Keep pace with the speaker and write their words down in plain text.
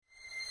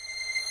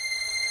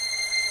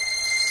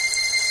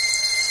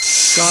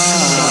Okay,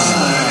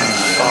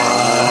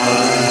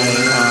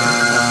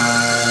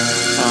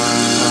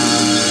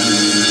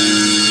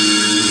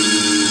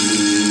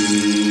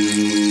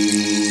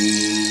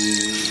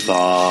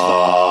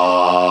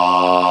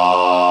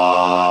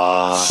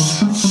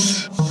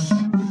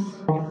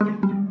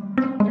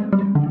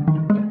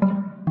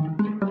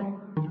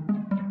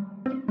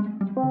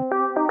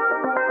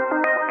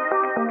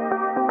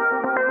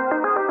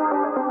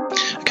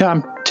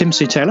 I'm Tim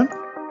C. Taylor,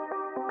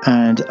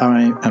 and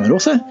I am an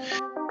author.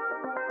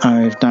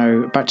 I'm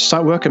now about to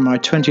start work on my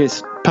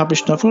 20th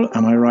published novel,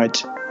 and I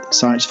write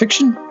science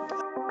fiction,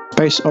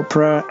 space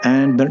opera,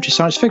 and military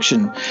science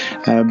fiction.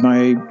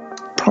 My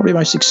probably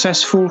most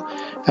successful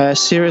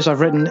series I've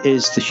written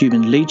is The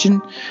Human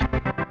Legion.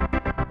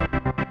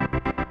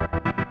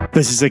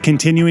 This is a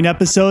continuing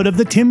episode of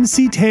the Tim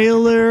C.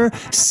 Taylor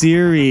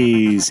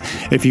series.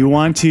 If you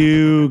want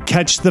to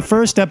catch the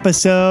first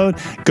episode,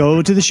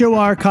 go to the show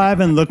archive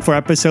and look for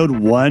episode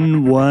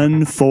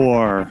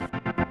 114.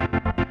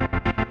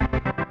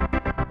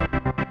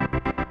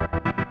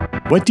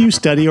 What do you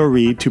study or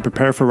read to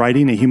prepare for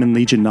writing a Human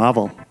Legion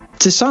novel?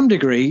 To some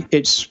degree,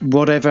 it's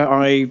whatever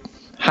I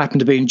happen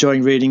to be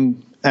enjoying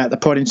reading at the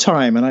point in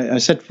time. And I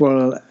said,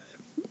 well,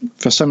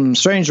 for some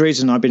strange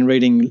reason, I've been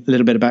reading a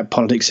little bit about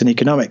politics and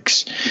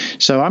economics.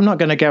 So I'm not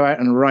going to go out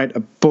and write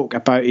a book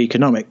about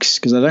economics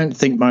because I don't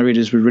think my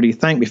readers would really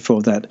thank me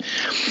for that.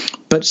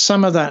 But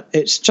some of that,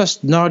 it's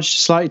just nudged,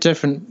 slightly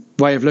different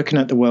way of looking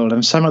at the world,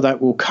 and some of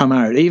that will come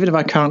out. Even if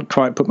I can't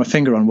quite put my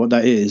finger on what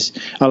that is,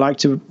 I like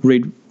to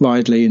read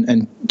widely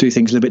and do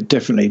things a little bit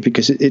differently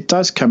because it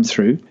does come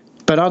through.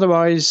 But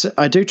otherwise,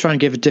 I do try and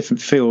give a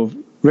different feel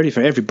really for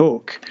every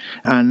book,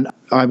 and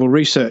I will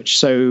research.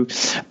 So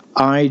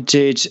I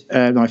did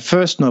my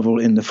first novel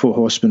in the Four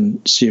Horsemen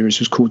series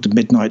was called The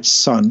Midnight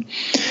Sun,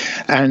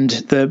 and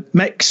the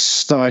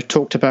mechs that I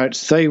talked about,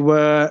 they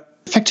were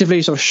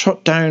effectively sort of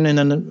shot down on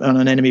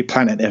an enemy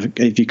planet,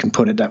 if you can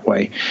put it that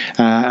way.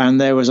 And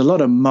there was a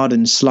lot of mud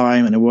and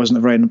slime, and it wasn't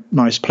a very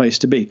nice place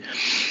to be.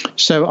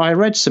 So I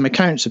read some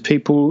accounts of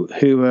people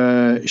who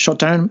were shot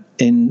down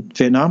in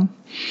Vietnam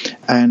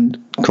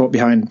and caught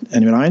behind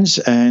enemy lines,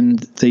 and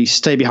the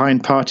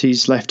stay-behind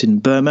parties left in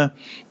Burma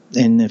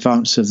in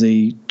advance of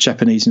the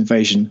Japanese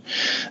invasion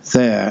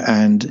there.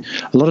 And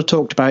a lot of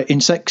talked about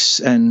insects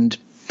and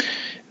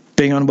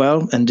being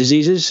unwell and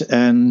diseases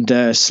and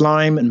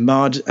slime and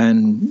mud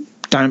and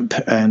damp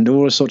and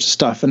all sorts of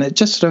stuff. And it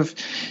just sort of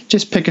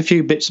pick a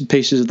few bits and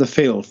pieces of the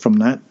feel from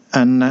that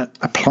and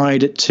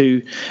applied it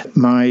to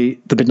The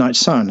Midnight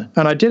Sun.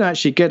 And I did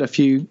actually get a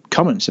few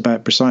comments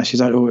about precisely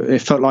that. Or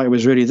it felt like it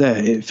was really there.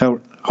 It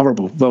felt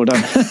horrible. Well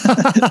done.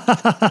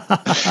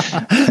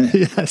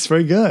 Yes,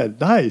 very good.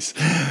 Nice.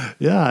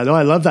 Yeah, no,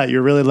 I love that.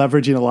 You're really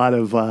leveraging a lot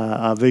of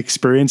the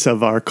experience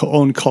of our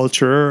own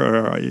culture,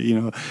 or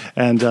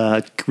and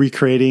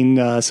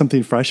recreating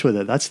something fresh with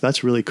it.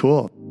 That's really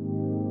cool.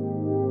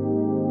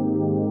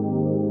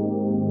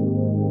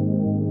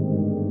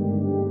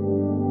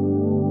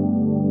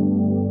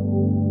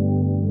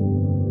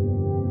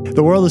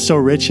 The world is so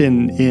rich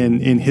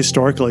in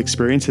historical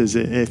experiences.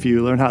 If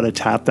you learn how to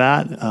tap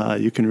that,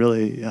 you can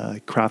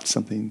really craft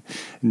something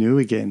new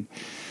again.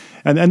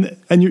 And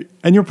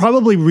you're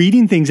probably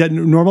reading things that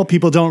normal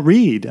people don't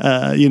read,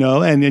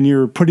 and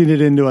you're putting it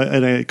into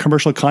a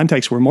commercial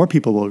context where more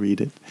people will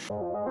read it.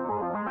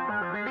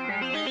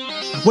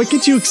 What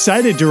gets you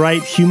excited to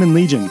write Human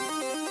Legion?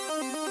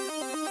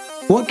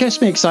 What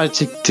gets me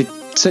excited to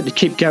certainly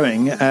keep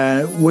going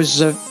was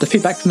the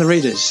feedback from the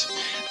readers.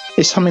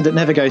 It's something that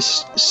never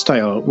goes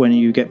stale when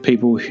you get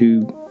people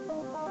who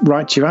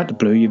write to you out the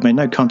blue. You've made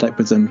no contact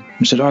with them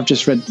and said, I've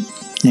just read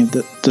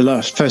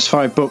the first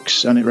 5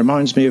 books and it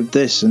reminds me of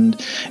this, and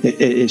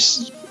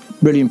it's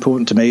really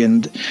important to me.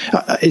 And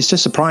it's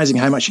just surprising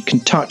how much it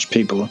can touch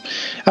people.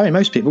 I mean,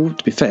 most people,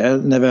 to be fair,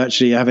 never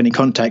actually have any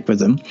contact with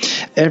them.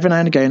 Every now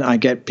and again, I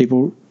get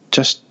people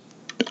just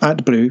out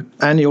the blue,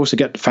 and you also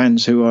get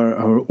fans who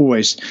are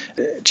always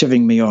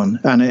chivvying me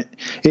on, and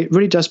it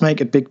really does make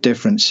a big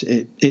difference.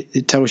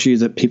 It tells you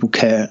that people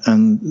care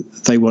and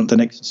they want the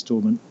next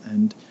installment,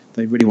 and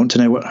they really want to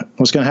know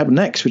what's going to happen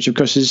next, which of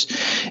course is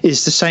the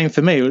same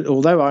for me.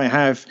 Although I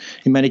have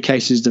in many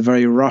cases the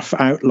very rough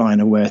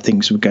outline of where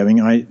things were going,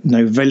 I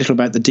know very little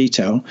about the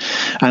detail,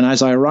 and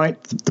as I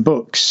write the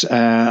books,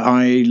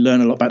 I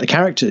learn a lot about the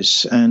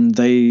characters, and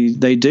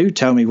they do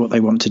tell me what they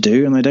want to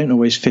do, and they don't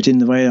always fit in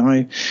the way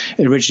I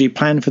originally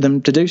planned for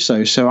them to do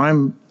so. So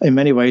I'm in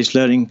many ways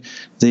learning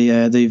the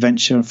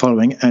adventure and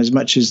following as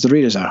much as the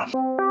readers are.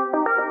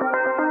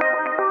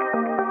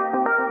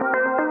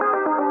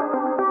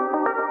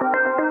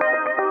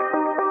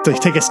 To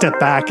take a step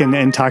back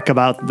and talk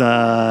about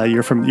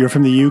you're from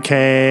the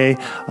UK,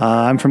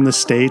 I'm from the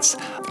States.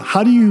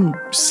 How do you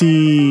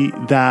see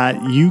that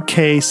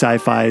UK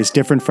sci-fi is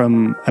different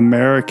from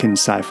American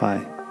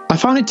sci-fi? I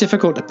find it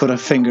difficult to put a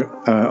finger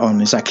on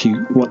exactly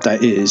what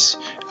that is.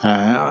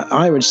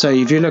 I would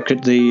say if you look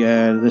at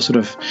the sort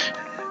of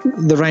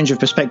the range of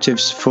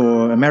perspectives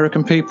for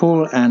American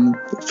people and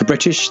for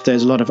British,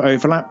 there's a lot of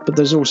overlap, but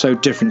there's also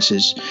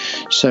differences.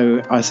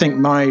 So I think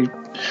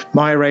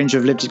my range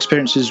of lived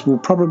experiences will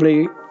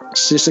probably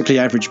statistically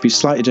average be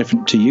slightly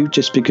different to you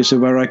just because of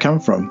where I come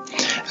from.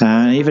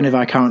 Even if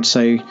I can't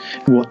say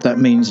what that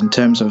means in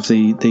terms of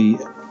the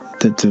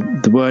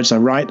words I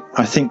write,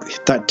 I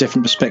think that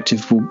different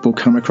perspective will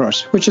come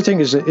across, which I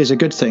think is a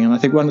good thing. And I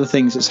think one of the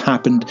things that's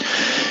happened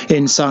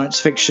in science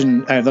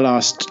fiction over the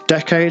last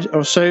decade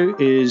or so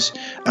is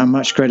a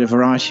much greater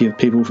variety of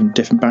people from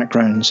different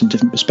backgrounds and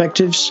different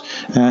perspectives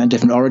and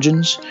different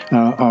origins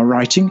are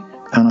writing.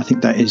 And I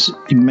think that is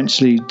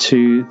immensely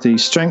to the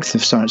strength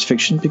of science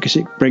fiction because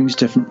it brings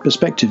different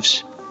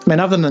perspectives. I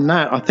mean, other than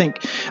that, I think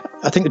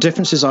the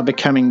differences are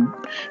becoming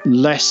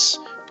less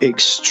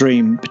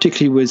extreme,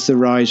 particularly with the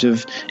rise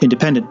of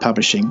independent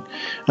publishing.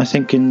 I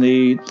think in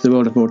the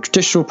world of more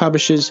traditional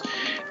publishers,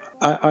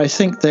 I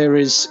think there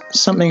is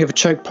something of a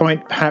choke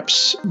point.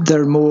 Perhaps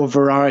there are more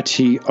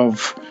variety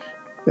of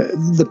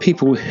the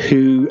people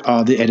who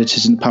are the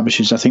editors and the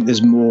publishers. I think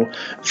there's more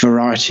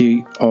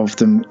variety of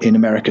them in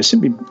America,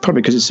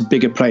 probably because it's a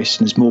bigger place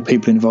and there's more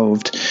people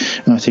involved.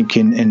 And I think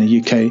in the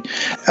UK,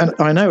 and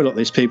I know a lot of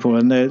these people,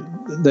 and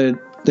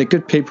they're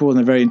good people and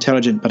they're very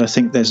intelligent, but I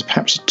think there's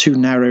perhaps a too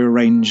narrow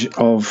range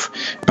of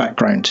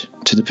background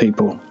to the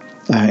people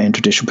in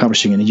traditional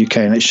publishing in the UK,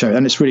 and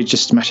it's really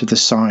just a matter of the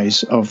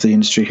size of the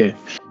industry here.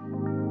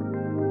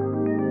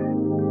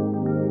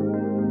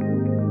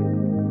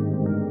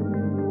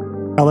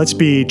 Now let's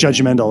be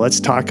judgmental. Let's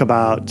talk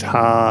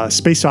about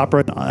space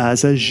opera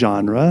as a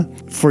genre.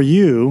 For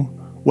you,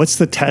 what's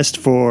the test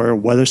for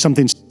whether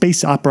something's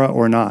space opera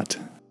or not?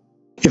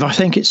 If I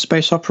think it's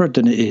space opera,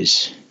 then it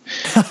is.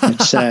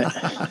 It's, I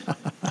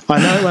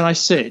know it when I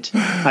see it,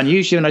 and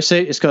usually when I see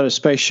it, it's got a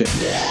spaceship.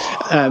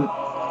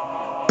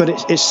 But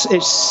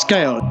it's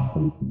scale.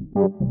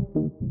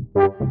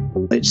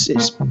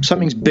 It's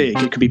something's big.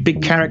 It could be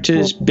big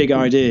characters, big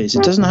ideas.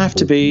 It doesn't have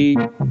to be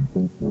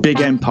big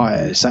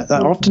empires. That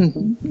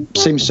often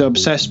seems to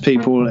obsess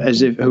people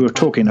who are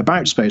talking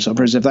about space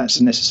opera as if that's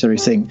a necessary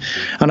thing,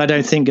 and I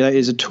don't think that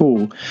is at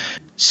all.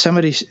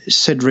 Somebody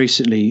said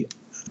recently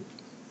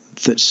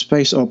that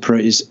space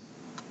opera is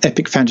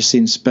epic fantasy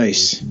in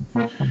space.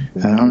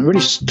 I'm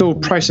really still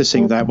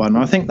processing that one.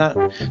 I think that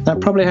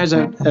probably has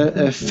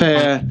a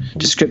fair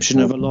description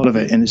of a lot of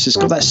it, and it's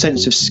just got that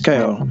sense of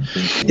scale.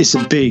 It's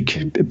a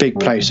big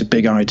place of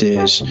big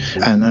ideas,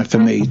 and for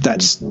me,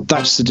 that's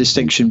the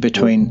distinction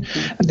between.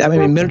 I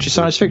mean, military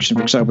science fiction,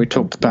 for example, we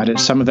talked about it.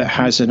 Some of it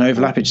has an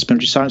overlap. It's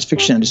military science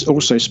fiction, and it's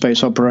also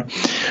space opera.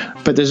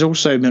 But there's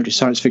also military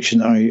science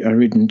fiction I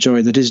really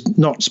enjoy that is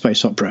not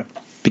space opera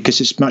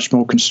because it's much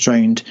more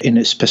constrained in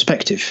its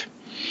perspective.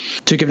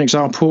 To give an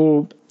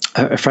example,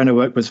 a friend I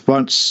worked with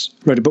once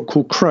wrote a book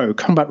called Crow,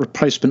 Combat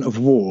Replacement of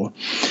War,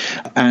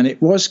 and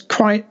it was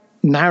quite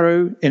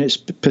narrow in its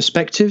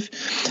perspective.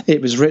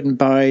 It was written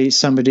by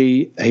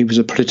somebody, he was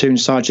a platoon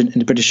sergeant in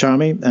the British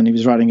Army, and he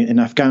was writing it in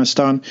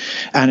Afghanistan,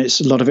 and a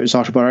lot of it was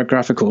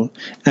autobiographical.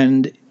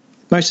 And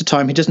most of the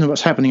time, he doesn't know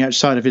what's happening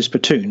outside of his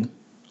platoon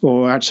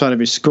or outside of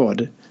his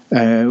squad.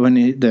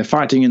 When they're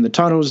fighting in the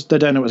tunnels, they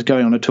don't know what's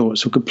going on at all.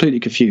 It's all completely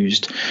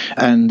confused.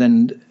 And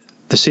then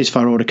the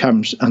ceasefire order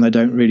comes and they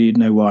don't really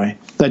know why.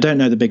 They don't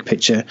know the big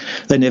picture.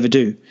 They never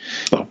do.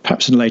 Well,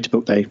 perhaps in a later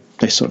book they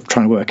sort of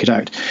try and work it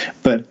out.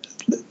 But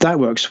that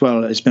works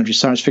well as military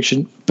science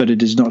fiction, but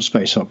it is not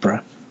space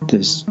opera.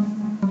 There's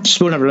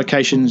small number of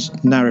locations,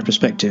 narrow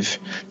perspective,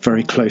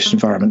 very close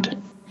environment.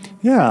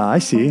 Yeah, I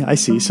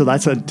see. So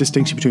that's a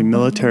distinction between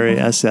military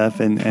SF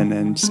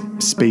and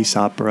space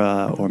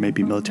opera, or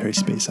maybe military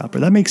space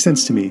opera. That makes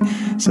sense to me.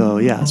 So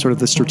yeah, sort of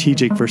the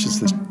strategic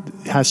versus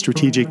has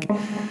strategic.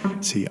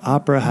 See,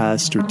 opera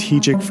has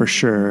strategic for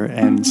sure,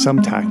 and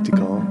some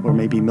tactical, or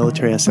maybe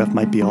military SF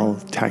might be all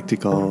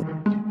tactical.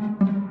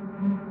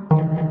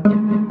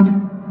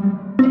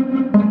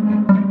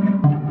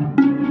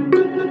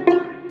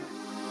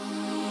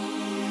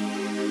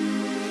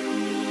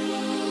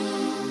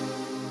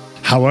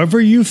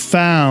 However you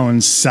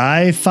found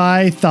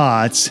Sci-Fi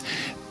Thoughts,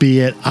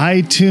 be it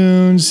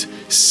iTunes,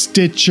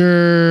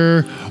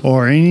 Stitcher,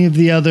 or any of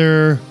the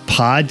other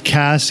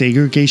podcast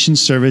aggregation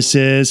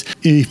services,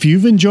 if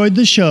you've enjoyed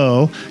the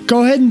show,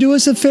 go ahead and do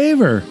us a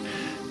favor.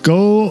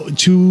 Go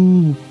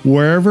to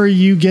wherever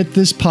you get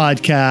this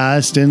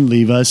podcast and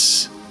leave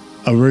us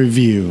a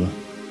review.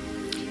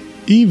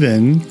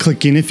 Even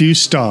clicking a few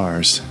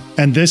stars.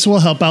 And this will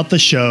help out the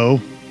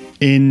show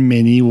in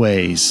many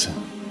ways.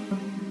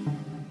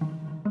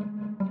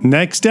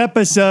 Next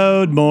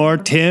episode, more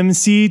Tim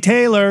C.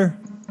 Taylor.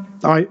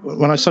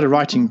 When I started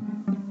writing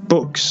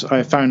books,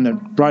 I found that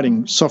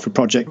writing software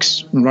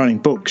projects and writing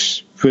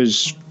books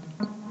was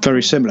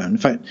very similar. In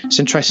fact, it's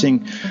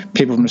interesting,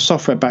 people from a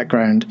software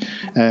background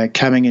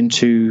coming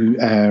into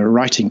a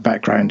writing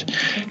background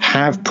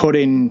have put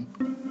in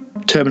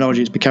terminology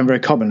that's become very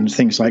common,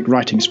 things like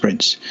writing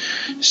sprints.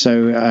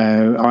 So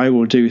I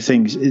will do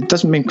things. It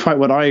doesn't mean quite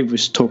what I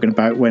was talking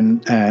about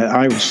when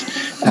I was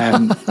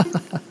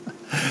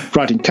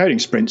writing coding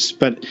sprints,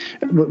 but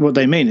what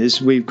they mean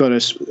is we've got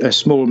a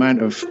small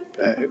amount of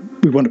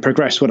we want to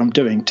progress what I'm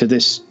doing to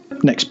this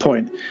next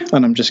point,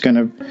 and I'm just going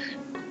to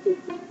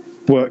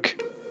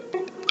work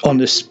on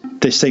this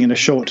thing in a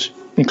short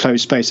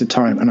enclosed space of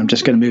time, and I'm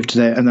just going to move to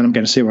there, and then I'm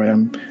going to see where I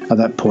am at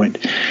that point.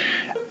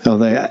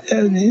 Although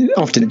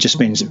often it just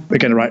means we're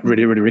going to write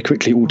really, really, really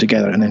quickly all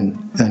together, and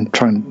then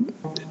try and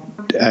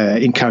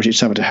encourage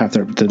each other to have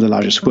the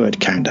largest word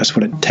count. That's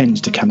what it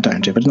tends to come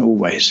down to, but not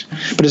always.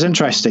 But it's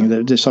interesting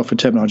that the software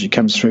terminology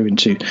comes through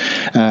into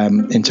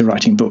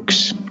writing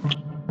books.